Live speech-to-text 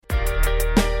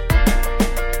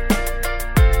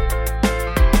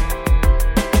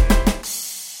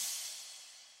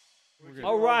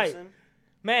right.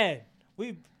 Man,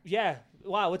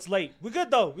 wow, it's late. We're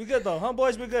good though. Huh,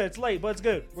 boys? We're good. It's late, but it's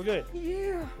good. We're good.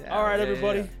 Yeah. All right,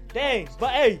 everybody. Dang.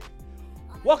 But hey,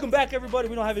 welcome back, everybody.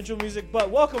 We don't have intro music, but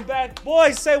welcome back.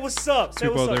 Boys, say what's up. Say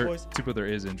what's up, boys. Tupo, there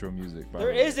is intro music.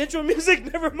 There is intro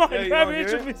music? Never mind. Yeah, Grab your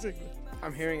intro music.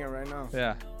 I'm hearing it right now.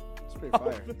 Yeah. It's pretty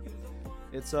fire.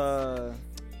 It's an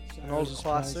old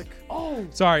classic. Oh.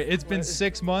 Sorry, it's been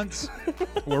 6 months.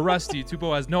 We're rusty.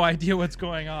 Tupo has no idea what's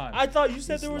going on. I thought you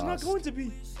said there was lost. not going to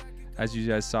be. As you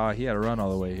guys saw, he had to run all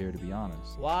the way here, to be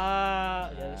honest. Wow.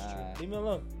 Yeah, that's true. Leave me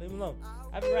alone.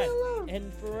 I haven't ran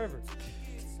in forever.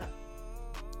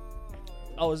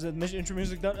 Oh, is the intro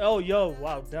music done? Oh, yo.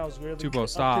 Wow. That was really Tupo,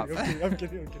 stop. I'm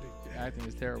kidding. Your acting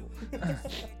is terrible.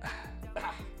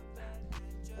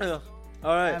 All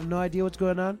I right. have no idea what's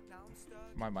going on.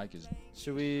 My mic is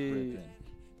Should we ripping.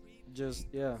 just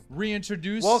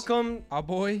Reintroduce welcome our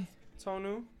boy.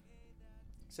 Tonu?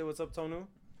 Say what's up, Tonu.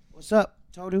 What's up,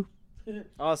 TONU?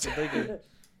 Awesome, thank you.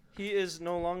 He is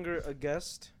no longer a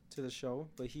guest to the show,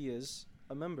 but he is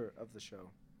a member of the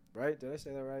show. Right? Did I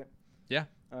say that right? Yeah.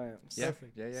 All right. Yeah.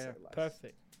 Perfect. Yeah.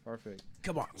 Perfect.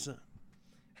 Come on, son.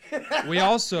 We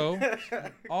also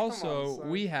on, son.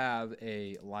 we have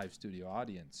a live studio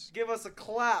audience. Give us a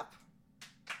clap.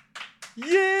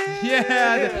 Yeah.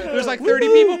 Yeah, there's like 30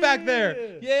 people back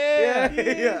there. Yeah.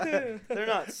 Yeah. They're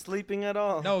not sleeping at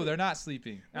all. No, they're not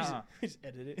sleeping. We just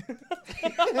edit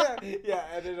it. Yeah,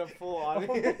 edit a full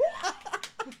audio.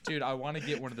 Dude, I want to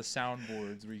get one of the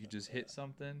soundboards where you could just hit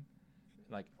something.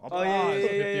 Like, Oh, applause. yeah,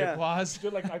 Get the yeah. applause.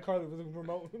 You're like iCarly with a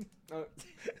remote.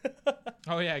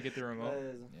 Oh, yeah, get the remote.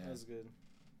 That's good.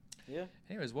 Yeah.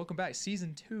 Anyways, welcome back.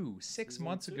 Season 2. 6 Season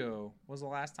months 2. ago was the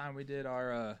last time we did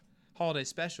our holiday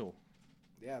special.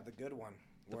 Yeah, the good one.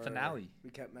 The where finale.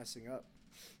 We kept messing up.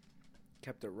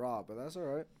 Kept it raw, but that's all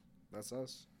right. That's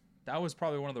us. That was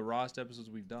probably one of the rawest episodes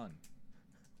we've done.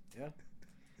 Yeah.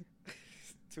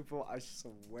 Tupo, I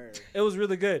swear. It was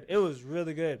really good. It was You're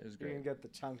great. gonna get the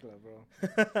chancla,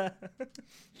 bro.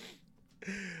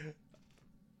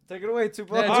 Take it away,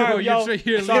 Tupo. Yeah, All Tupo, right, you're yo. straight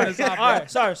here leading Sorry. us off. All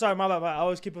right, sorry, my bad. I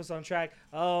always keep us on track.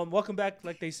 Welcome back,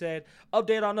 like they said.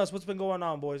 Update on us. What's been going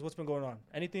on, boys? What's been going on?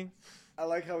 Anything? I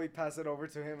like how we pass it over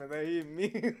to him and then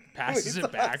he Passes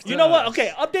it back to You know what? us.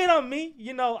 Okay, update on me.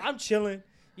 You know, I'm chilling.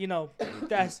 You know,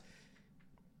 that's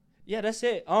it. That's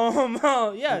update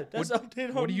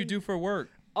on What do you me. do for work?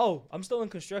 Oh, I'm still in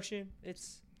construction.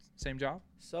 It's Same job?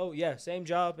 so same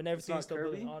job and everything's not still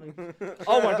Kirby? building on it.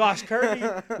 Oh my gosh, Kirby.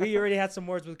 We already had some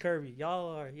words with Kirby.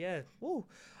 Y'all are Woo.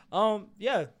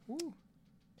 Woo.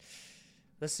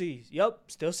 Let's see. Yup.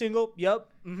 Still single.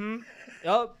 Yup.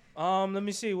 Yup. Let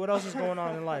me see. What else is going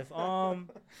on in life?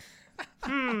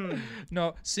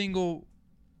 No, single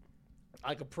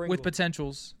Like a Pringle. with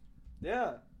potentials,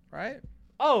 Yeah. right?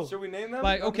 Oh. Should we name them?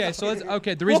 Like, okay, so let's,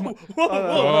 okay, the Whoa, reason. whoa,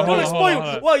 Whoa, don't hold explain.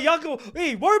 on. Well, y'all go.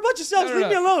 Hey, worry about yourselves. No, Leave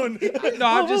me alone. No,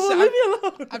 I'm just leave me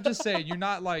alone. I'm just saying you're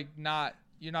not like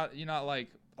you're not like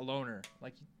a loner.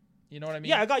 Like, you know what I mean?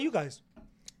 Yeah, I got you guys.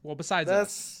 Well, besides that,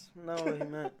 That's not what he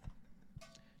meant.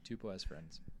 Tupo has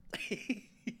friends.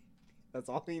 That's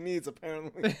all he needs,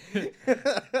 apparently.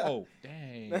 Oh,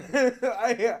 dang.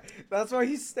 Yeah, that's what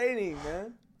he's stating,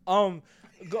 man. Tonu,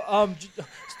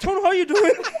 how you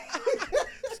doing?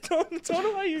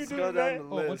 Tonu, how you Let's go doing, down man? the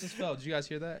Oh, list. what's the spell? Did you guys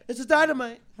hear that? It's a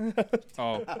dynamite.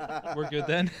 Oh, we're good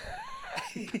then.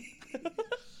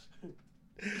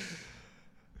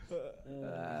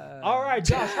 All right,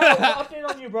 Josh. Update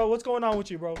on you, bro. What's going on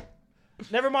with you, bro?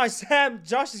 Never mind, Sam.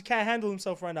 Josh just can't handle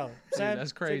himself right now. Sam, Dude,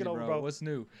 that's crazy, take it over, bro. What's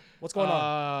new? What's going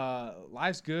on?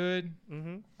 Life's good.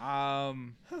 Mm-hmm.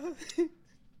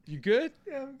 You good?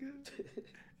 Yeah, I'm good.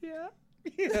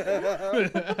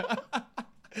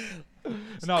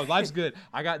 No, life's good.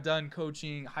 I got done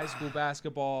coaching high school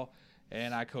basketball,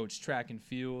 and I coached track and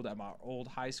field at my old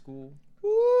high school.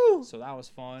 Woo! So that was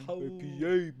fun.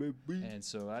 APA, baby. And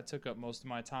so that took up most of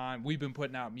my time. We've been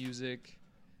putting out music,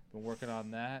 been working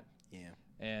on that. Yeah.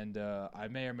 And I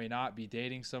may or may not be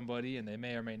dating somebody, and they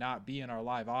may or may not be in our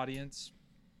live audience.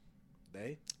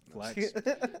 They? Flex.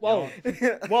 Whoa.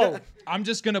 Whoa. I'm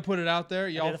just going to put it out there.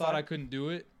 Y'all Identify. thought I couldn't do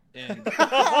it. And Yo,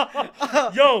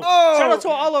 Oh, shout out to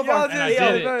all of our y'all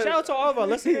did it. shout out to all of our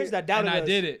listeners that doubted And I us.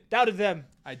 did it. Doubted them.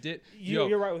 I did.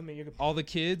 You're right with me. You're good. All the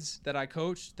kids that I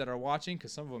coached that are watching,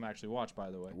 because some of them actually watch, by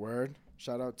the way. Word.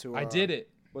 Shout out to. I did it.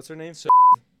 What's her name? So-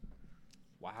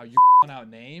 Wow, you out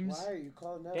names? Why are you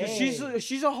calling that? Dang.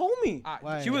 She's a homie.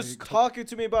 Why She are was you talking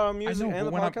to me about our music know, and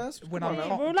the but when I'm- podcast. when Come I'm on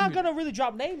call- now. We're not dude. gonna really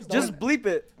drop names, though. Just bleep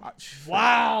it.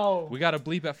 Wow. We got to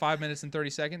bleep at 5 minutes and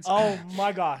 30 seconds. Oh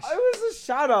my gosh. It was a a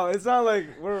shout out. It's not like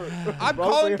we're. I'm roasting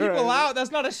calling her people right out.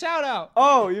 That's not a shout out.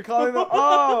 Oh, you're calling them.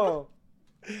 Oh,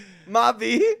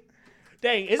 Mavi.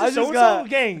 Dang, is I it just so got-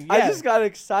 gang? Yeah. I just got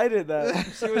excited that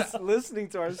she was listening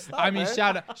to our stuff. I mean,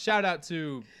 man. shout out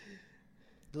to.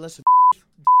 Listen,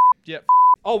 Yep.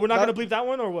 Oh, we're not That- gonna bleep that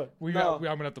one or what? I'm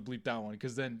gonna have to bleep that one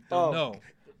because then they'll Oh. know.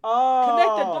 Oh. Connect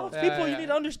the dots, Yeah, people. yeah. You need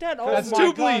to understand. Oh That's my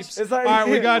 2 gosh. bleeps. It's like- All right,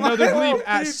 we got another Oh, bleep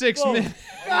at bleep, 6 whoa. minutes.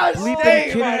 God, bleep dang, and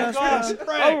kidding my us, gosh.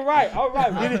 All right, all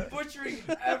right. We did-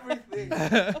 Butchering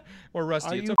everything. Or Rusty.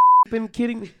 are It's you been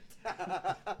kidding me?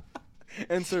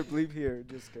 Insert bleep here.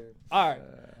 Just kidding. All right.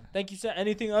 Thank you, Sam.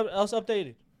 Anything else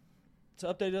updated to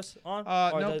update us on?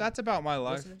 Or no, the that's about my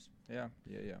life. listeners? Yeah.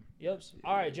 Yep.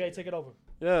 All right, Jay, take it over.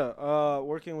 Yeah,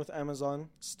 working with Amazon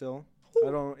still. I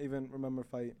don't even remember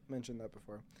if I mentioned that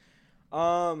before.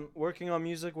 Working on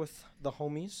music with the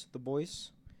homies, the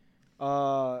boys.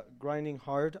 Grinding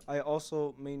hard. I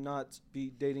also may not be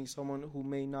dating someone who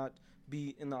may not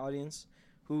be in the audience,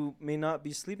 who may not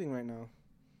be sleeping right now.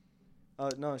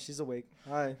 No, she's awake.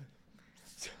 Hi.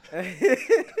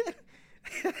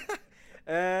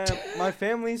 And my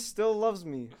family still loves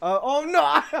me. Oh no!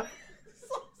 I'm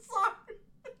so sorry.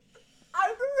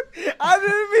 I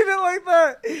didn't mean it like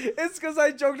that. It's because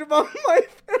I joked about my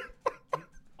family.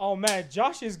 Oh man,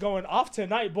 Josh is going off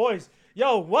tonight, boys.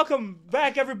 Yo, welcome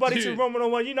back everybody to Dude. Room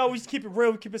 101. You know we just keep it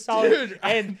real, we keep it solid, Dude,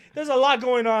 and there's a lot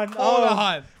going on. Hold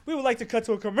on. We would like to cut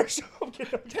to a commercial. I'm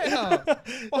kidding, I'm kidding.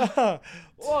 Damn.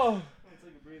 Whoa.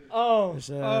 Oh, There's,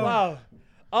 wow.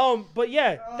 But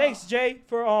yeah, thanks Jay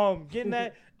for getting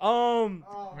that. Man,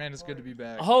 it's good to be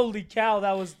back. Holy cow,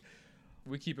 that was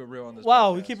We keep it real on this.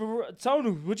 wow. We podcast. keep it real.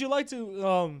 Tonu, would you like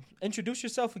to introduce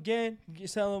yourself again?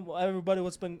 Just tell everybody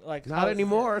what's been like. Not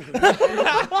anymore.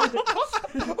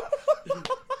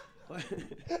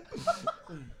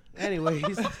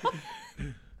 Anyways,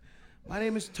 my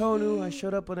name is Tonu. I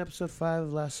showed up on episode 5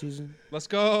 of last season. Let's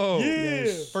go. Yeah.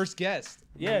 Yes. First guest.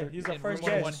 Yeah, he's our in first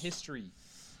Room 101 guest. history.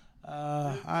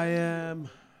 I am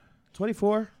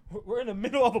 24. We're in the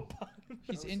middle of a pod.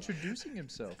 He's introducing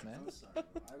himself, man.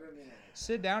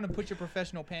 Sit down and put your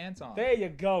professional pants on. There you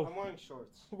go. I'm wearing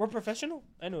shorts. We're professional?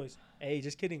 Anyways. Hey,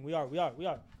 just kidding. We are.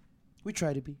 We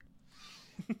try to be.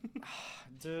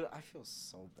 Dude, I feel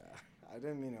so bad. I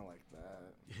didn't mean it like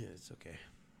that. Yeah, it's okay.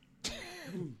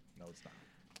 No, it's not.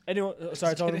 Anyone?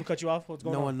 Sorry, Tony, to cut you off. What's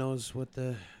going No on? one knows what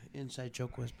the inside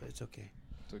joke was, but it's okay.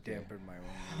 It's okay. Dampened my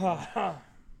own.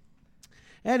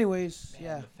 Anyways, Man,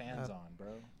 yeah. the fans on,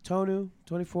 bro. Tonu,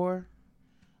 24.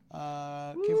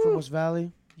 Came from West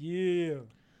Valley. Yeah.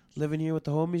 Living here with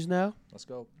the homies now. Let's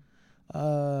go.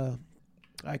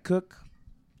 I cook.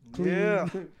 Clean. Yeah.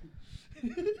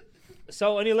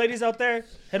 So, any ladies out there,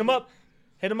 hit him up.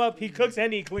 Hit him up. He cooks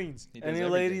and he cleans. He does Any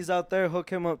everything. ladies out there, hook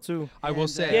him up too. I will And,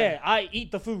 say, Yeah, I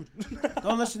eat the food.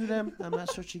 Don't listen to them. I'm not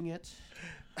searching yet.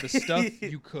 the stuff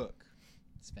you cook,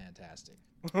 it's fantastic.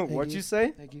 What'd you. you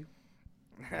say? Thank you.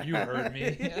 You heard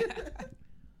me.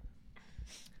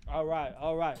 All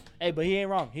right. Hey, but he ain't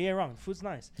wrong. Food's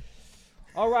nice.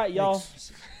 All right, y'all.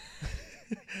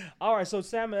 All right, so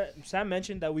Sam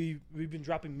mentioned that we've been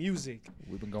dropping music.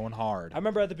 We've been going hard. I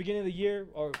remember at the beginning of the year,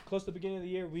 or close to the beginning of the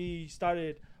year, we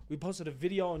posted a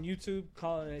video on YouTube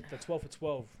calling it the 12 for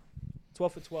 12.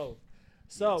 12 for 12.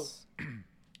 So, Yes.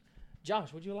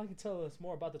 Josh, would you like to tell us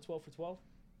more about the 12 for 12?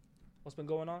 What's been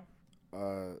going on?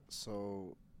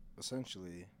 So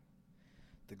essentially,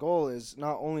 the goal is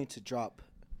not only to drop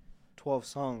 12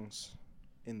 songs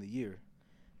in the year,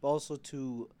 but also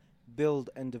to build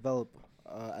and develop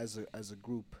as a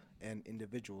group and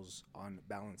individuals on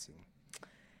balancing,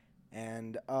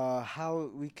 and how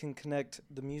we can connect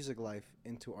the music life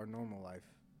into our normal life.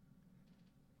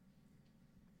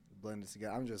 Blend it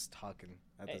together. I'm just talking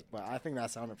at this, but I think that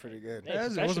sounded pretty good. Hey, Yeah,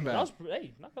 it wasn't professional. bad.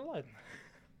 Hey, not gonna lie.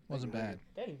 Wasn't bad.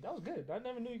 Dang, that was good. I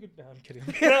never knew you could. I'm kidding.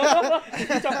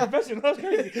 You talk professional. That was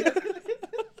crazy.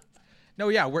 No,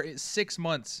 yeah, we're at 6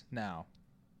 months now,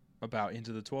 about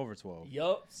into the 12 or 12.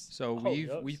 Yup. So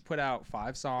we've put out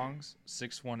 5 songs.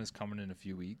 6th one is coming in a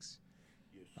few weeks.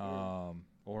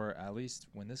 Or at least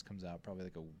when this comes out, probably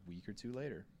like a week or 2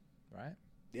 later, right?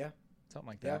 Yeah. Something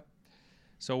like Yeah. that.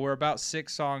 So we're about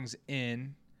 6 songs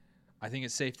in. I think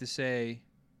it's safe to say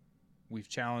we've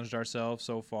challenged ourselves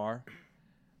so far.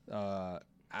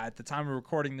 At the time of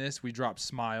recording this, we dropped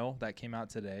Smile. That came out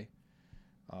today.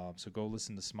 So go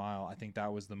listen to Smile. I think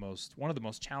that was one of the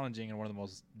most challenging and one of the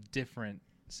most different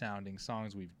sounding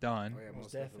songs we've done. Oh, yeah,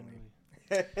 Most definitely.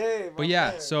 Hey, But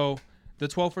yeah, so the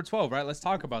 12 for 12, right? Let's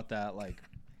talk about that. Like,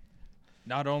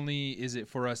 not only is it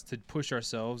for us to push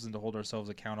ourselves and to hold ourselves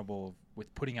accountable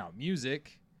with putting out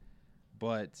music,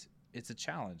 but it's a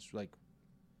challenge. Like,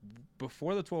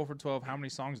 before the 12 for 12, how many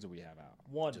songs do we have out?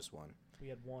 One. Just one. We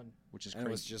had one. Which is And it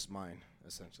was crazy. just mine,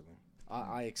 essentially.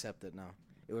 I accept it now.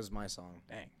 It was my song.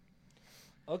 Dang.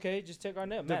 Okay, just take our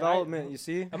name. Development, you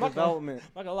see? I'm not Development. I'm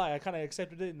not gonna lie, I kind of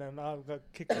accepted it, and then I got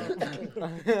kicked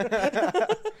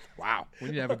out. Wow. We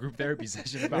need to have a group therapy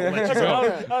session about let you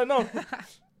go. Oh no.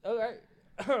 All right.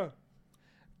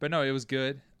 But no, it was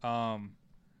good.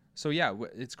 So yeah,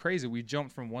 it's crazy. We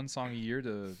jumped from one song a year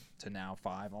to now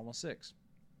 5, almost 6.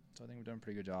 So I think we've done a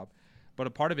pretty good job. But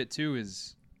a part of it too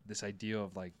is this idea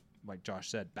of like Josh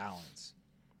said, balance,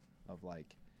 of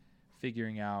like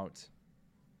figuring out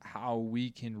how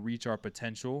we can reach our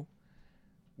potential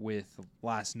with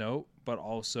Last Note, but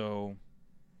also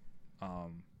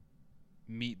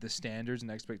meet the standards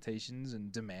and expectations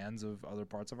and demands of other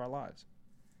parts of our lives.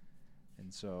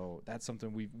 And so that's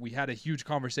something we had a huge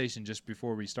conversation just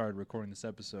before we started recording this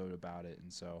episode about it.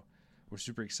 And so we're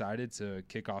super excited to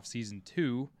kick off season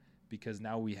 2 because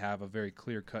now we have a very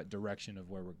clear-cut direction of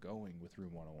where we're going with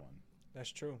Room 101. That's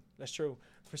true. That's true.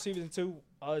 For season 2,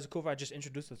 is it cool if I just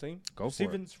introduce the theme? Go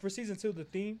for it. For season 2, the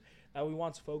theme that we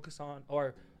want to focus on,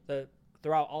 or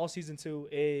throughout all season 2,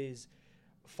 is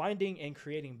finding and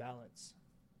creating balance.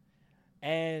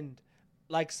 And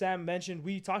like Sam mentioned,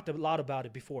 we talked a lot about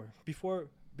it before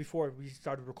we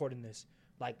started recording this,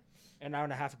 like an hour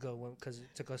and a half ago, because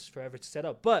it took us forever to set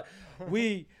up. But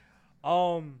we,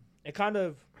 it kind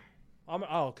of,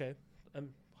 okay.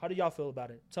 How do y'all feel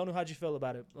about it? Tonu, how'd you feel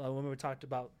about it when we talked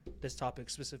about this topic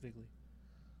specifically?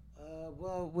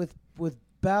 Well, with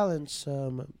balance, I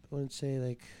wouldn't say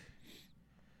like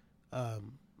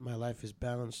my life is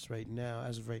balanced right now,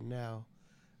 as of right now,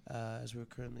 as we're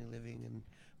currently living and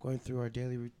going through our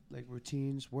daily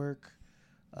routines, work,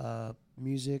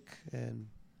 music, and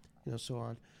so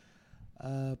on.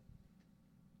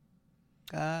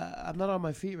 I'm not on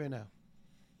my feet right now,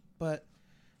 but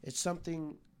it's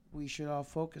something we should all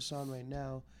focus on right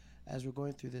now as we're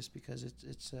going through this, because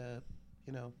it's it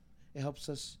helps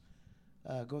us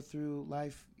go through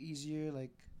life easier,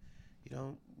 like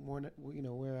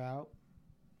wear out,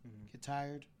 get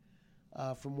tired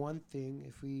from one thing.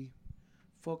 If we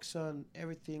focus on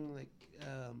everything, like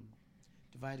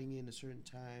dividing in a certain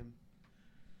time,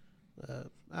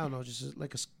 I don't know, just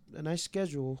like a nice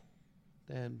schedule,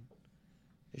 then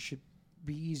it should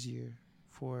be easier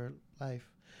for life,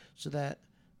 so that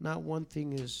not one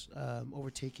thing is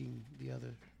overtaking the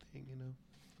other thing,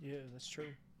 Yeah, that's true.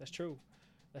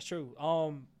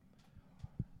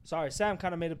 Sorry, Sam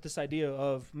kind of made up this idea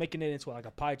of making it into like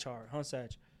a pie chart, huh,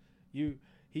 Saj?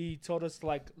 He told us to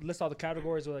like list all the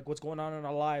categories of like what's going on in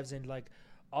our lives and like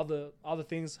all the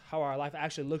things, how our life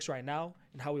actually looks right now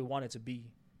and how we want it to be.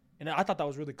 And I thought that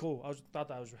was really cool. Thought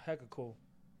that was hecka cool.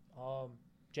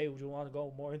 Jay, would you want to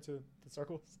go more into the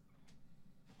circles?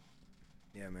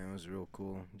 Yeah, man, it was real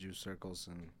cool. Juice circles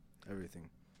and everything.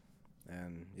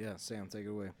 And yeah, Sam, take it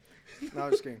away. No,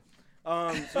 I'm just kidding.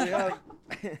 So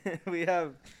we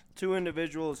have 2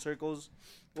 individual circles.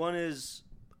 One is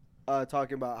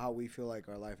talking about how we feel like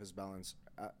our life is balanced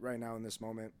right now in this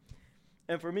moment.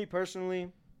 And for me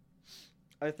personally,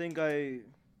 I think I'm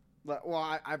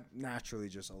naturally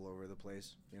just all over the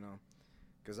place,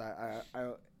 because I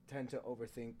tend to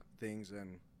overthink things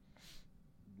and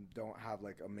don't have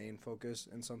like a main focus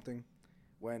in something,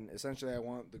 when essentially I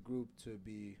want the group to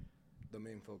be the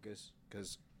main focus,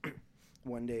 because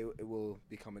one day it will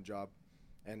become a job,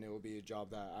 and it will be a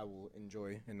job that I will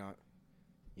enjoy and not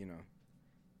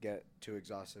get too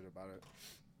exhausted about it.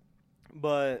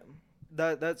 But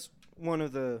that's one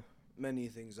of the many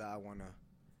things that I want to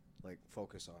like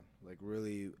focus on, like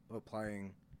really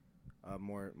applying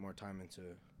more time into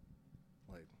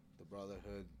like the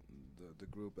brotherhood, the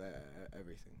group,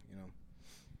 everything,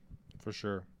 For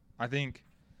sure. I think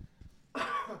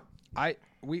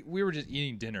we were just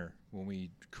eating dinner when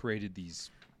we created these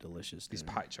delicious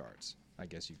pie charts, I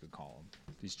guess you could call them,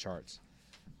 these charts.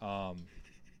 Like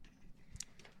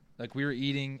we were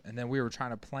eating, and then we were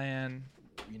trying to plan,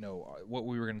 what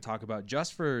we were going to talk about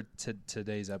just for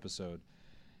today's episode.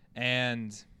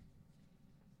 And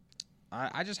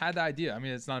I just had the idea. I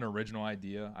mean, it's not an original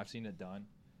idea. I've seen it done.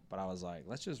 But I was like,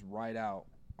 let's just write out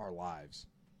our lives,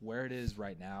 where it is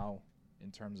right now in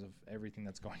terms of everything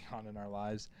that's going on in our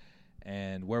lives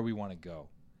and where we want to go.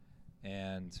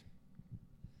 And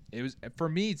it was, for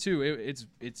me too,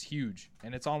 it's huge.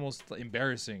 And it's almost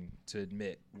embarrassing to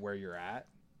admit where you're at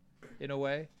in a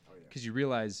way, because you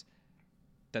realize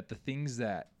that the things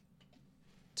that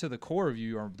to the core of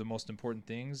you are the most important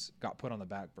things got put on the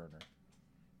back burner,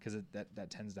 because that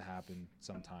tends to happen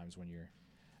sometimes when you're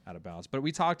out of balance. But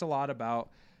we talked a lot about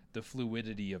the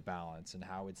fluidity of balance and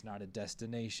how it's not a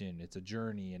destination, it's a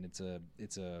journey, and it's a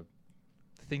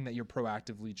thing that you're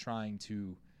proactively trying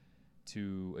to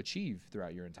achieve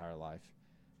throughout your entire life.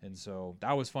 And so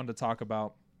that was fun to talk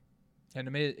about,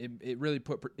 and it really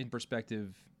put in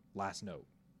perspective Last Note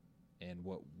and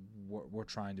what we're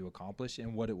trying to accomplish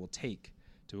and what it will take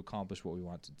to accomplish what we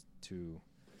want to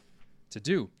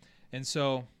do. And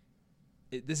so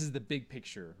this is the big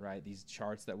picture, right? These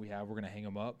charts that we have, we're going to hang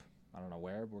them up. I don't know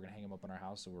where, but we're going to hang them up in our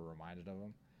house so we're reminded of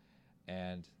them.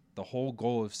 And the whole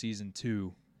goal of season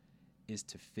 2 is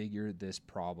to figure this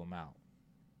problem out.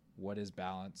 What is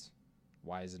balance?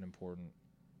 Why is it important?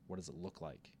 What does it look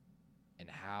like? And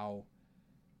how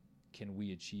can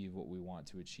we achieve what we want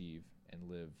to achieve and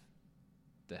live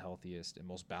the healthiest and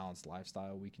most balanced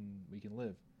lifestyle we can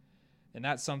live? And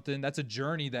that's a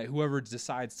journey that whoever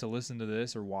decides to listen to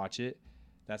this or watch it,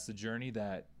 that's the journey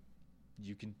that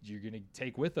you're going to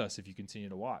take with us if you continue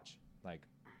to watch. Like,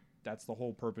 that's the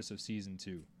whole purpose of season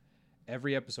 2.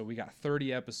 Every episode, we got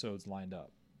 30 episodes lined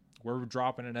up. We're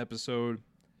dropping an episode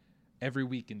every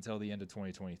week until the end of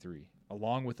 2023,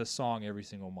 along with a song every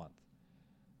single month.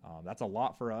 That's a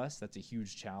lot for us. That's a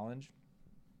huge challenge,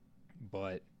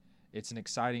 but it's an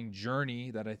exciting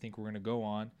journey that I think we're going to go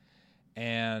on,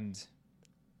 and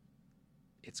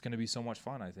it's going to be so much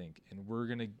fun, I think. And we're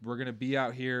going to be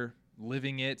out here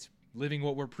living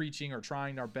what we're preaching or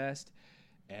trying our best.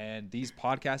 And these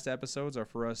podcast episodes are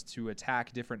for us to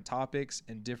attack different topics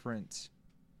and different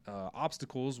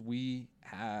obstacles we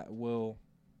will,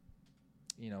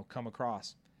 come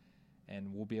across.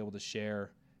 And we'll be able to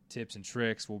share tips and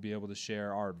tricks. We'll be able to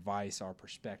share our advice, our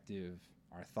perspective,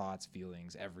 our thoughts,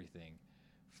 feelings, everything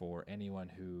for anyone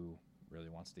who really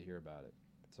wants to hear about it.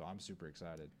 So I'm super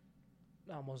excited.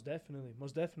 No, most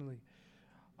definitely.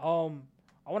 I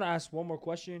want to ask one more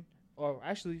question, or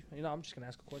actually, I'm just gonna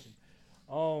ask a question.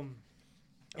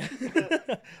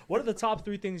 What are the top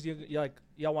 3 things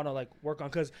y'all want to work on?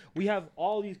 Because we have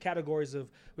all these categories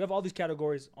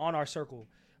on our circle,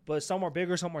 but some are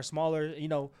bigger, some are smaller.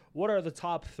 What are the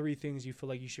top 3 things you feel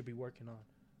like you should be working on?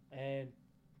 And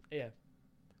yeah,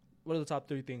 what are the top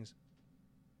 3 things?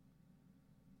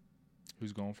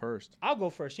 Who's going first? I'll go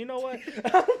first. You know what?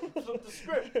 Flip the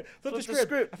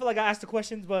script. I feel like I asked the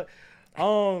questions, but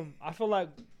I feel like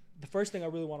the first thing I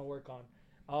really want to work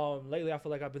on. Lately, I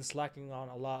feel like I've been slacking on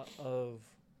a lot of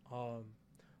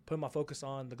putting my focus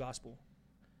on the gospel.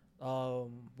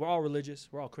 We're all religious.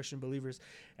 We're all Christian believers.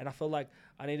 And I feel like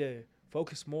I need to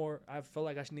focus more. I feel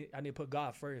like I need to put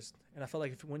God first. And I feel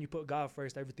like when you put God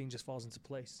first, everything just falls into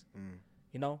place.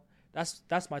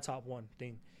 That's my top one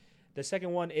thing. The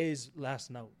second one is Last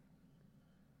Note.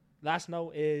 Last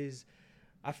Note is,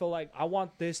 I feel like I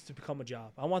want this to become a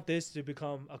job. I want this to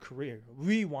become a career.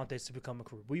 We want this to become a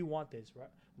career. We want this, right?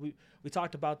 We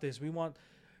talked about this. We want,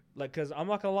 because I'm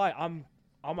not going to lie, I'm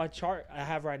on my chart I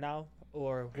have right now,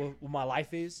 or what my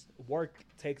life is, work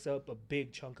takes up a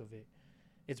big chunk of it.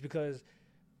 It's because,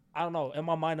 I don't know, in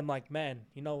my mind, I'm like, man,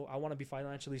 I want to be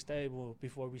financially stable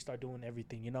before we start doing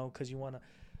everything, because you want to,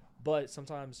 but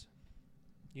sometimes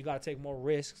you got to take more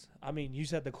risks. I mean, you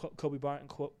said the Kobe Bryant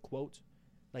quote.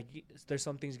 There's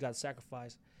some things you got to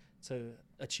sacrifice to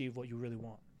achieve what you really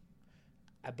want.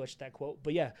 I butchered that quote.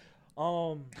 But yeah,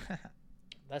 so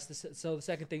the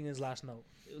second thing is Last Note.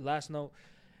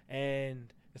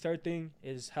 And the third thing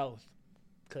is health.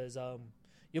 Because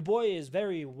your boy is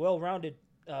very well-rounded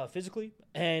physically.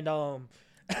 And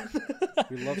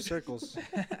we love circles.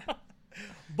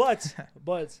 But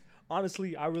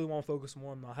honestly, I really want to focus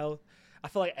more on my health. I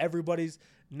feel like everybody's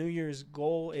New Year's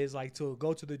goal is to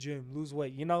go to the gym, lose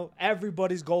weight.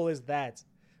 Everybody's goal is that,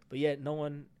 but yet no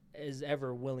one is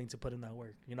ever willing to put in that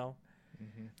work.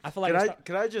 Mm-hmm. I feel like.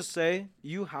 Can I just say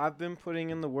you have been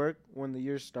putting in the work when the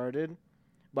year started,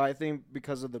 but I think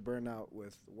because of the burnout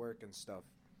with work and stuff,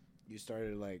 you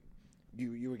started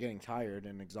you were getting tired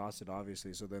and exhausted,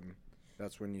 obviously. So then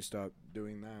that's when you stopped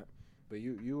doing that. But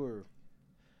you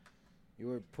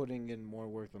were putting in more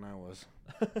work than I was.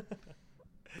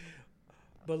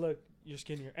 But look, you're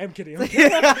skinnier. I'm kidding. Dang.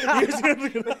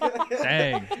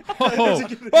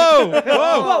 Whoa.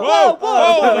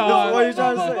 What are you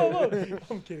trying to say?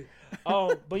 I'm kidding.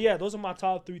 But yeah, those are my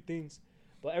top 3 things.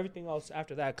 But everything else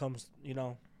after that comes,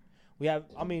 we have,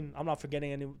 I'm not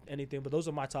forgetting anything, but those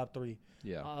are my top 3.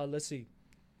 Yeah. Let's see.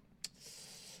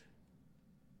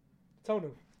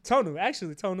 TONU.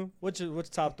 Actually, TONU. What's your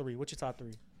top 3?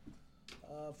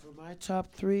 For my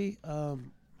top 3,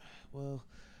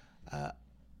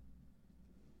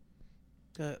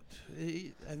 I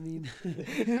mean,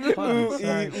 Ooh,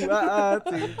 sorry. ee, ooh, ah,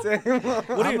 ah, ting, ting.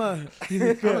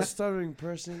 I'm a stuttering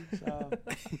person, so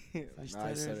if I Nah, I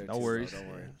stutter, stuttered No too, worries. though, don't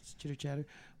worry. it's chitter chatter.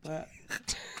 But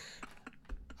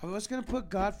I was gonna put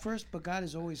God first, but God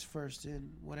is always first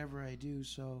in whatever I do.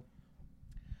 So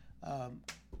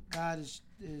God is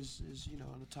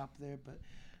on the top there. But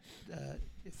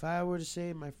if I were to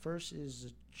say my first is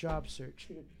a job search.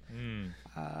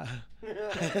 Uh,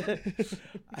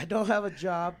 I don't have a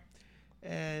job,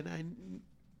 and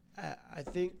I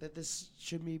think that this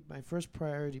should be my first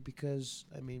priority because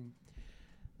I mean,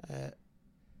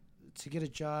 to get a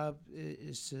job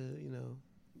is to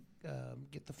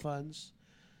get the funds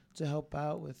to help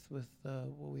out with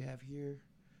what we have here,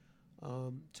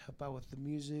 to help out with the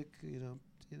music,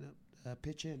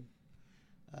 pitch in,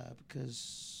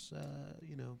 because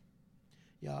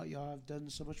y'all have done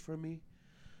so much for me.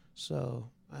 So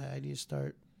I need to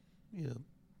start,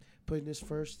 putting this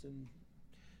first and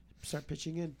start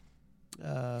pitching in.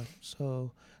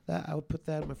 So that I would put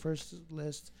that on my first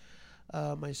list.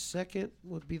 My second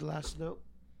would be Last Note.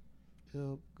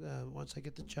 Once I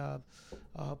get the job,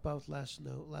 I'll help out with Last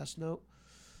Note. Last Note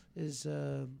is,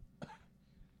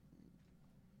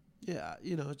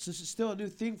 it's still a new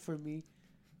thing for me,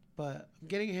 but I'm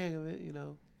getting a hang of it.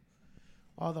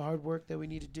 All the hard work that we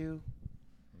need to do.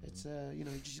 It's you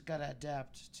just gotta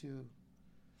adapt to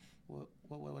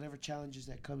whatever challenges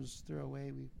that comes through our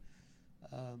way. We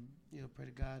pray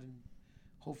to God and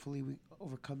hopefully we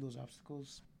overcome those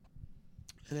obstacles.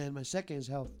 And then my second is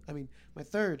health. My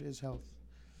third is health.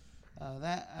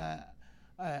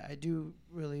 I do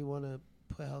really want to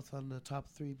put health on the top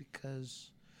three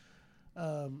because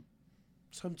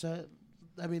sometimes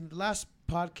the last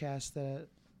podcast that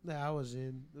I was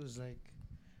in, it was like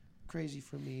crazy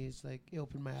for me. It's like it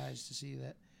opened my eyes to see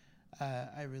that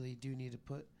I really do need to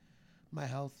put my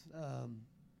health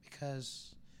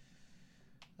because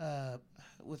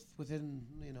within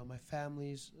my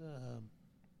families,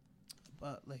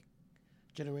 but like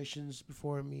generations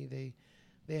before me,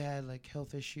 they had like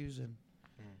health issues, and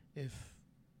if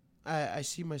I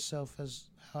see myself as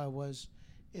how I was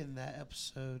in that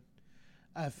episode,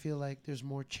 I feel like there's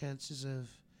more chances of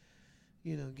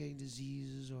getting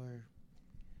diseases or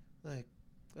like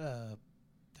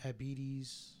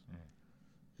diabetes,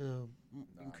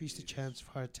 increase the chance of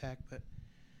heart attack. But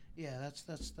yeah, that's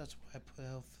why I put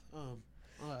health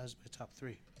as my top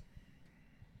three.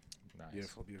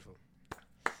 Nice. Beautiful.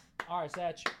 All right,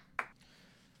 Satch.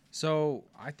 So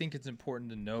I think it's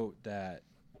important to note that,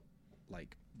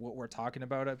 like, what we're talking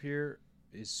about up here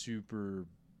is super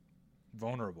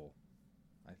vulnerable,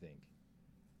 I think.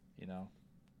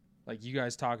 Like you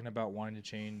guys talking about wanting to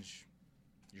change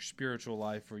your spiritual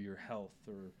life or your health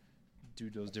or do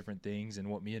those different things, and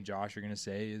what me and Josh are going to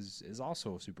say is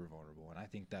also super vulnerable. And I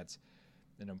think that's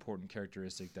an important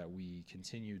characteristic that we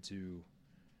continue to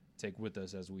take with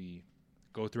us as we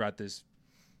go throughout this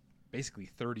basically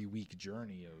 30-week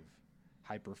journey of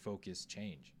hyper-focused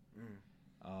change.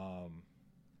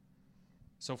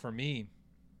 So for me,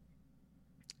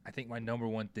 I think my number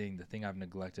one thing, the thing I've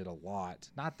neglected a lot,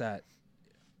 not that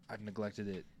I've neglected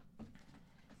it,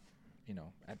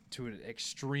 to an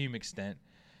extreme extent,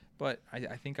 but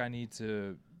I think I need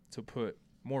to put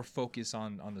more focus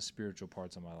on the spiritual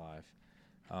parts of my life.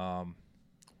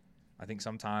 I think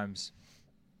sometimes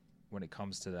when it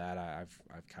comes to that,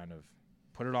 I've kind of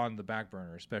put it on the back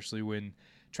burner, especially when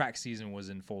track season was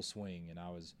in full swing and I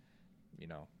was,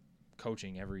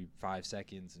 coaching every 5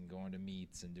 seconds and going to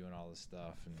meets and doing all this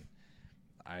stuff. And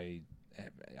I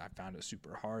found it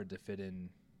super hard to fit in,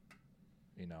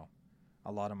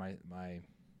 a lot of my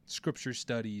scripture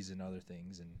studies and other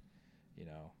things, and,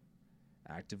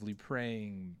 actively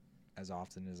praying as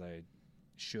often as I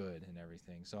should and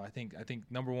everything. So I think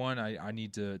number one, I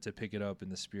need to pick it up in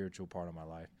the spiritual part of my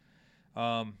life.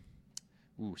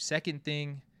 Second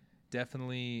thing,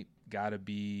 definitely gotta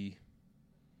be,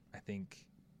 I think,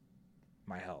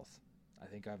 my health. I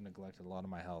think I've neglected a lot of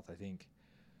my health. I think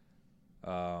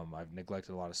I've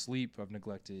neglected a lot of sleep. I've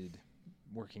neglected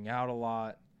working out a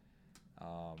lot,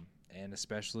 and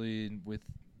especially with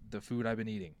the food I've been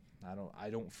eating. I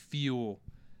don't feel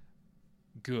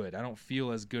good. I don't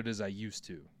feel as good as I used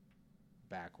to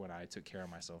back when I took care of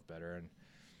myself better. And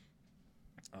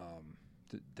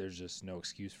there's just no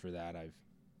excuse for that.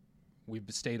 We've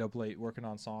stayed up late working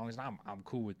on songs, and I'm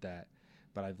cool with that.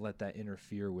 But I've let that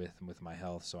interfere with my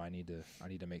health, so I need to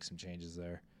make some changes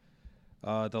there.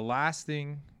 The last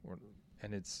thing,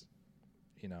 and it's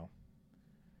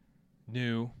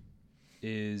new,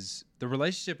 is the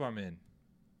relationship I'm in.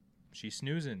 She's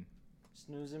snoozing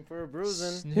For a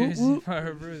bruising. Snoozing for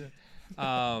a bruising.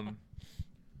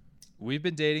 we've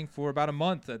been dating for about a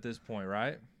month at this point,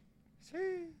 right?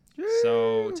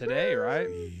 So today, right?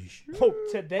 Oh,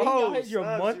 today y'all hit your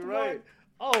snaps, month you're mark? right.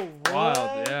 Oh, what?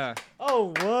 Wild, yeah. Oh,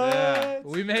 what? Yeah,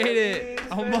 we made it a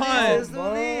Feliz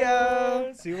month.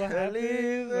 Día. See what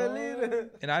Feliz, happens? feliz.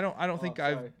 And I don't think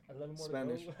I've sorry. 11 more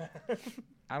Spanish. to go.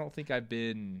 I don't think I've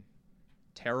been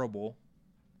terrible.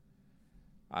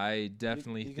 I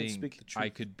definitely you can speak think the I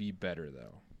truth. could be better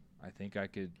though. I think I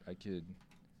could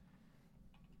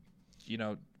you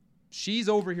know, she's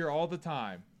over here all the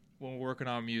time when we're working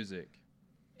on music.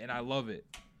 And I love it.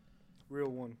 Real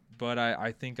one. But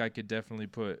I think I could definitely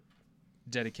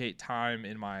dedicate time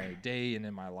in my day and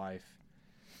in my life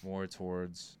more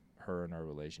towards her and our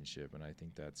relationship. And I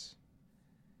think that's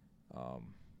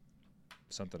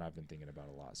something I've been thinking about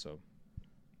a lot. So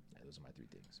yeah, those are my 3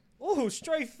 things. Ooh,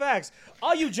 straight facts.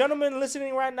 All you gentlemen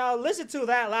listening right now, listen to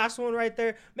that last one right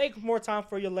there. Make more time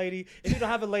for your lady. If you don't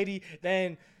have a lady,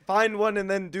 then Find one and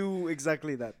then do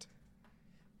exactly that.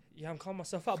 yeah, I'm calling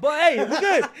myself out. But hey, we're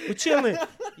good. We're chilling.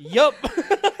 Yup.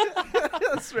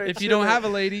 That's right. If you don't have a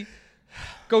lady,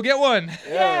 go get one.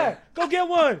 Yeah, go get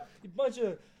one. You bunch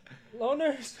of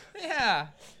loners. Yeah.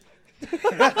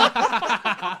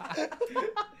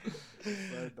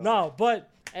 No, but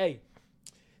hey,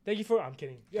 thank you for. I'm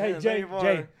kidding. Hey, Yeah, Jay. thank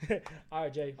you Jay. All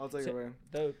right, Jay. I'll take it away.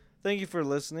 Dude. Thank you for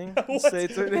listening. What? Stay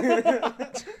tuned.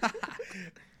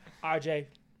 All right, Jay.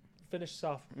 Finish us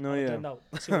off. No, on a yeah. good note.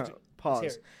 Let's see what you- let's hear Pause.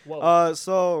 it. Whoa.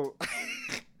 So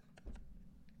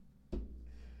I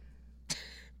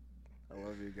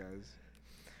love you guys.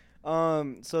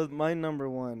 So my number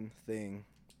one thing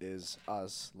is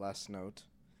us, last note.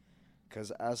 Cause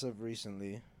as of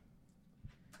recently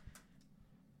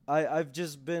I've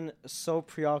just been so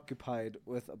preoccupied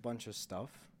with a bunch of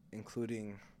stuff,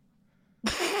 including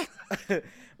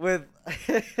with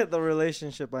the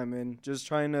relationship I'm in, just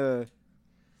trying to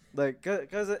like,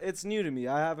 cause it's new to me.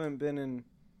 I haven't been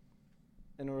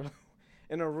in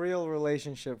a real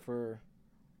relationship for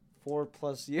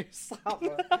 4+ years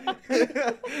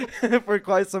for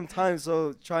quite some time.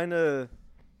 So trying to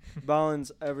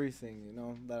balance everything, you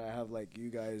know, that I have, like you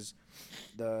guys,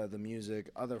 the music,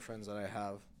 other friends that I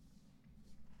have,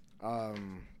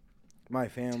 my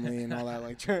family and all that.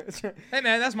 Like, Hey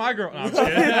man, that's my girl. No, I'm just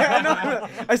kidding. no.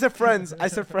 I said friends.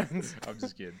 I'm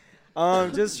just kidding.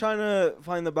 just trying to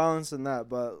find the balance in that,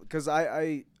 but because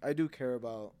I do care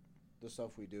about the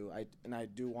stuff we do, I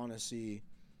do want to see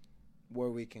where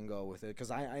we can go with it,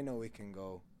 because I know we can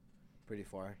go pretty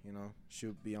far, you know,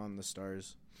 shoot beyond the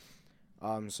stars.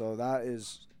 So that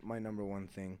is my number one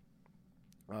thing,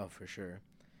 for sure.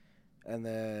 And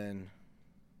then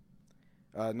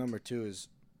number 2 is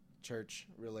church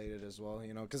related as well,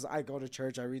 you know, because I go to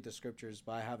church, I read the scriptures,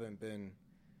 but I haven't been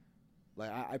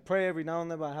like, I pray every now and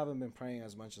then, but I haven't been praying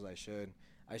as much as I should.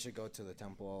 I should go to the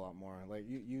temple a lot more. Like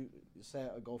you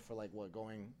set a goal for like what,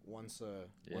 going once a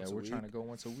We're week? trying to go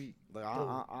once a week. Like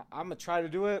I'm gonna try to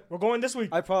do it. We're going this week.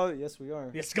 Yes, we are.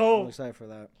 Let's I'm go. excited for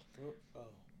that.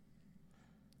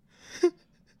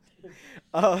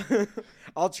 Oh.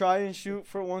 I'll try and shoot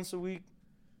for once a week,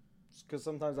 because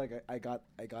sometimes like I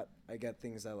get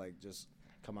things that like just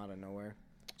come out of nowhere,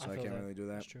 so I feel can't that. really do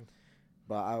that. That's true.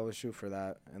 But I will shoot for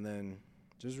that, and then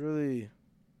just really,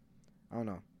 I don't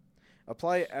know,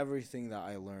 apply everything that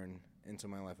I learn into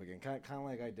my life again, kind of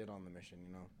like I did on the mission,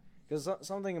 you know, because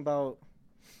something about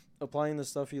applying the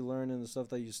stuff you learn and the stuff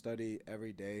that you study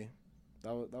every day,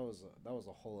 that was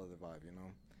a whole other vibe, you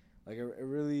know, like it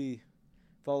really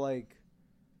felt like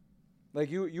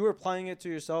you were applying it to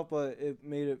yourself, but it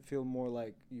made it feel more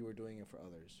like you were doing it for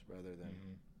others rather than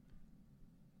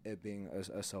it being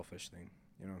a selfish thing,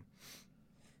 you know.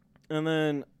 And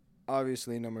then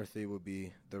obviously number 3 would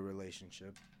be the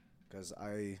relationship, because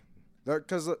I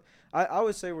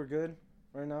would say we're good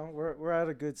right now. We're at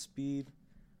a good speed.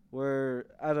 We're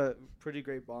at a pretty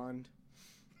great bond,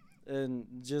 and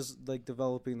just like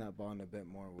developing that bond a bit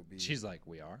more would be. She's like,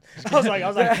 we are. I was like,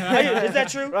 hey, is that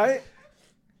true? Right?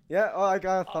 Yeah. Oh, I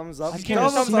got a thumbs up. I Just can't give it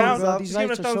a see thumbs you, down. bro. Just These give it a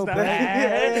lights are thumbs so down.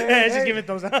 bad. Just give it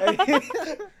thumbs down.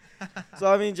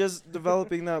 So I mean, just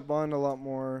developing that bond a lot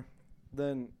more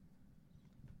than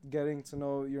getting to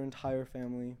know your entire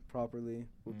family properly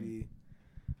would be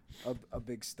a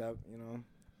big step, you know.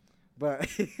 But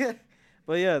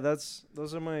but yeah, those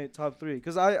are my top 3.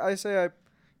 Because because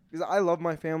I love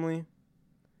my family,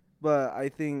 but I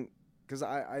think because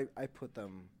I put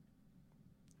them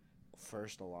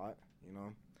first a lot, you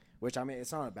know, which I mean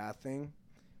it's not a bad thing,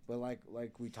 but like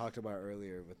we talked about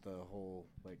earlier with the whole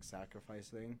like sacrifice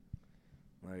thing,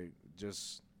 like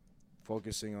just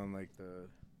focusing on like the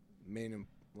main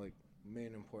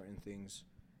important things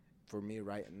for me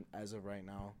as of right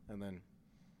now, and then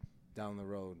down the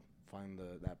road find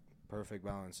that perfect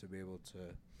balance to be able to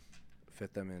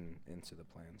fit them into the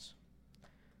plans.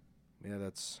 Yeah,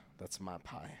 that's my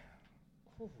pie.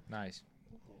 Nice.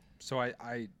 So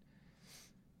I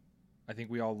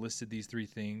think we all listed these 3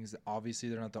 things. Obviously,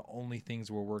 they're not the only things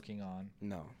we're working on.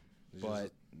 No,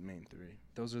 but main 3.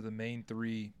 Those are the main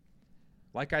 3.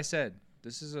 Like I said,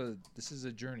 this is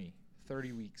a journey,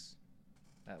 30 weeks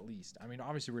at least. I mean,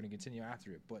 obviously we're going to continue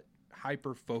after it, but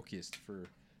hyper focused for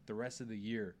the rest of the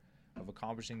year of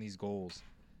accomplishing these goals.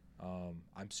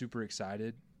 I'm super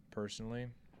excited personally.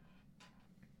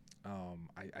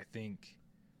 I think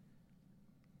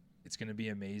it's going to be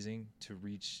amazing to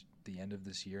reach the end of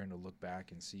this year and to look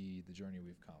back and see the journey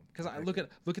we've come. Because I look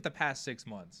at the past 6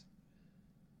 months.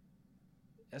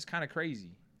 That's kind of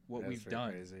crazy what we've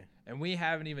done. Crazy. And we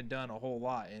haven't even done a whole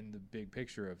lot in the big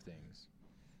picture of things.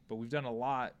 But we've done a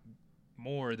lot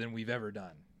more than we've ever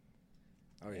done.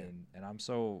 Oh yeah. And I'm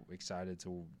so excited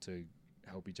to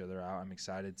help each other out. I'm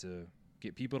excited to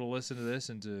get people to listen to this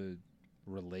and to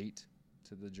relate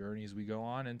to the journeys we go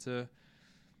on and to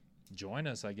join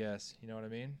us, I guess. You know what I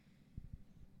mean?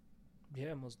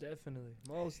 Yeah, most definitely.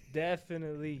 Most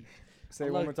definitely. Say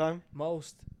it one more time.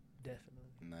 Most definitely.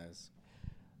 Nice.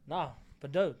 Nah,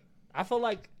 but dude, I feel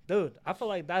like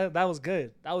that was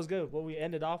good. That was good. What we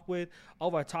ended off with, all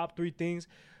of our top 3 things.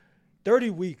 30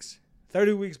 weeks.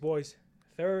 30 weeks, boys.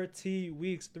 30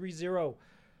 weeks. 3-0.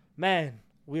 Man,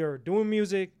 we are doing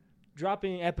music,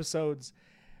 dropping episodes,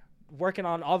 working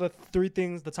on all the 3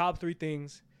 things, the top 3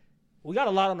 things. We got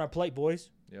a lot on our plate, boys.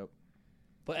 Yep.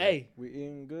 But hey, we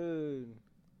eating good.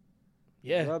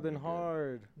 yeah, Rubbing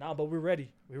hard. Nah, but we're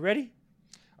ready. We ready?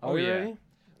 Are we ready?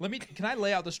 Can I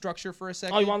lay out the structure for a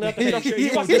second? Oh, you want to lay out the structure?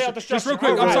 You want to lay out the structure? Just real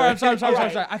quick. All right. I'm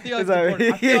sorry. I feel like it's important.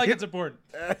 I feel like it's important.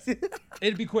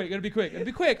 It'd be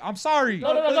quick. I'm sorry.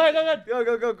 No, go ahead.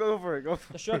 Go for it.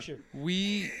 The structure.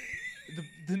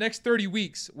 The next 30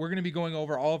 weeks, we're going to be going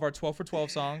over all of our 12 for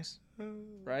 12 songs,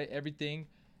 right? Everything.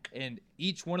 And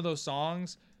each one of those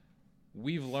songs,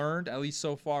 we've learned, at least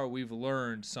so far, we've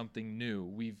learned something new.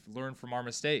 We've learned from our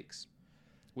mistakes.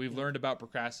 We've learned about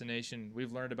procrastination.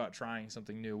 We've learned about trying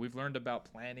something new. We've learned about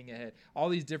planning ahead. All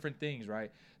these different things,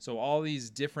 right? So all these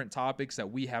different topics that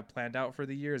we have planned out for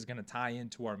the year is going to tie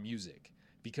into our music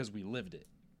because we lived it.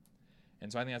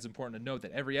 And so I think that's important to note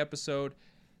that every episode,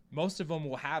 most of them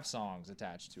will have songs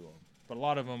attached to them, but a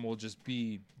lot of them will just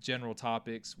be general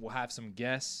topics. We'll have some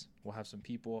guests. We'll have some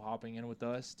people hopping in with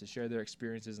us to share their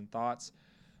experiences and thoughts.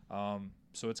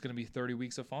 So it's going to be 30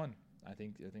 weeks of fun. I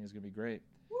think it's going to be great.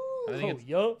 I think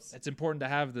it's important to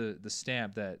have the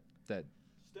stamp that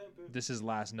this is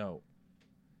last note.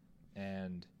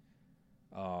 And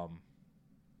a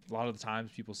lot of the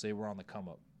times people say we're on the come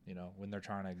up, when they're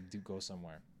trying to go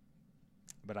somewhere.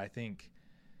 But I think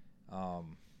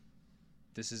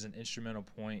this is an instrumental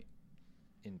point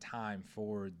in time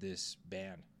for this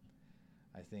band.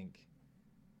 I think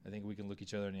we can look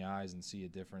each other in the eyes and see a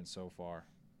difference so far.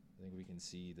 I think we can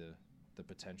see the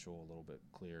potential a little bit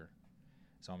clearer.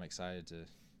 So I'm excited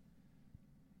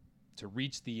to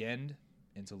reach the end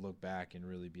and to look back and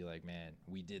really be like, man,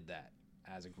 we did that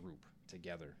as a group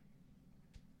together.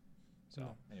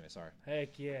 So anyway, sorry.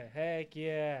 Heck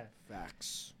yeah.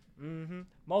 Facts. Mm-hmm.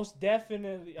 Most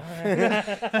definitely.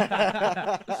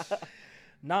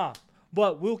 Nah,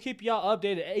 but we'll keep y'all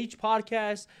updated. Each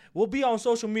podcast, we'll be on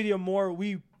social media more.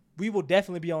 We will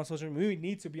definitely be on social media. We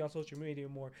need to be on social media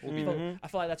more. Mm-hmm. I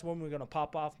feel like that's when we're going to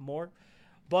pop off more.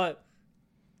 But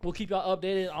we'll keep y'all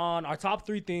updated on our top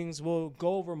 3 things. We'll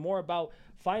go over more about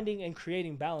finding and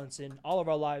creating balance in all of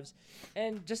our lives.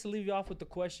 And just to leave you off with the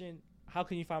question, how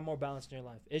can you find more balance in your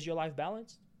life? Is your life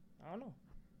balanced? I don't know.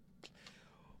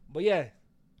 But yeah,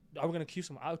 are we going to cue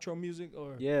some outro music?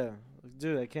 Or Yeah.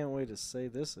 Dude, I can't wait to say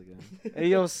this again. Hey,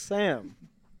 yo, Sam,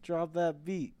 drop that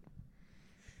beat.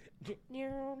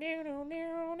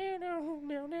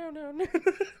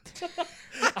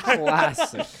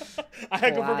 Classic.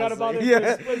 I forgot about it.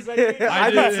 Yeah. I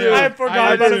did too. I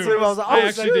forgot about it. I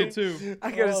actually did too.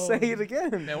 I gotta say it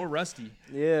again. Man, we're rusty.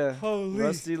 Yeah. Holy.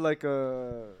 Rusty like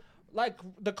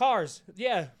the cars.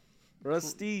 Yeah.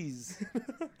 Rusties.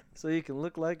 So you can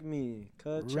look like me.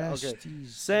 Okay. Rusties.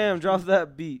 Sam, drop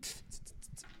that beat.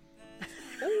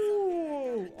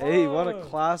 Ooh, Hey, what a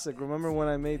classic. Remember when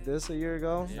I made this a year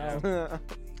ago? Yeah.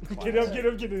 Get up.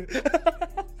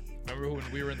 Remember when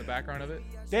we were in the background of it?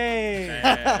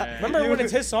 Dang. Remember when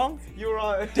it's his song? You were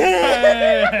on.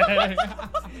 Dang.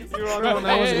 You were on when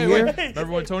I wasn't here.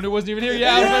 Remember when Tony wasn't even here?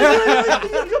 Yeah.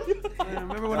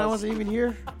 Remember when I wasn't even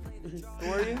here?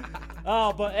 Who are you?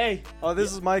 Oh, but hey. Oh,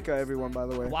 this is Micah, everyone, by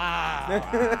the way. Wow.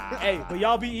 Hey, but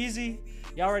y'all be easy.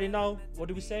 Y'all already know. What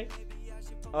did we say?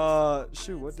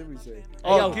 Shoot, what did we say?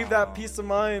 yo. Keep that peace of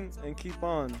mind and keep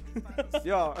on.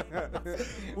 Yo.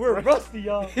 We're rusty,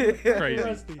 y'all. Crazy.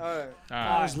 Rusty. All right. All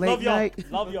right. was late Love y'all.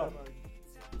 night. Love y'all.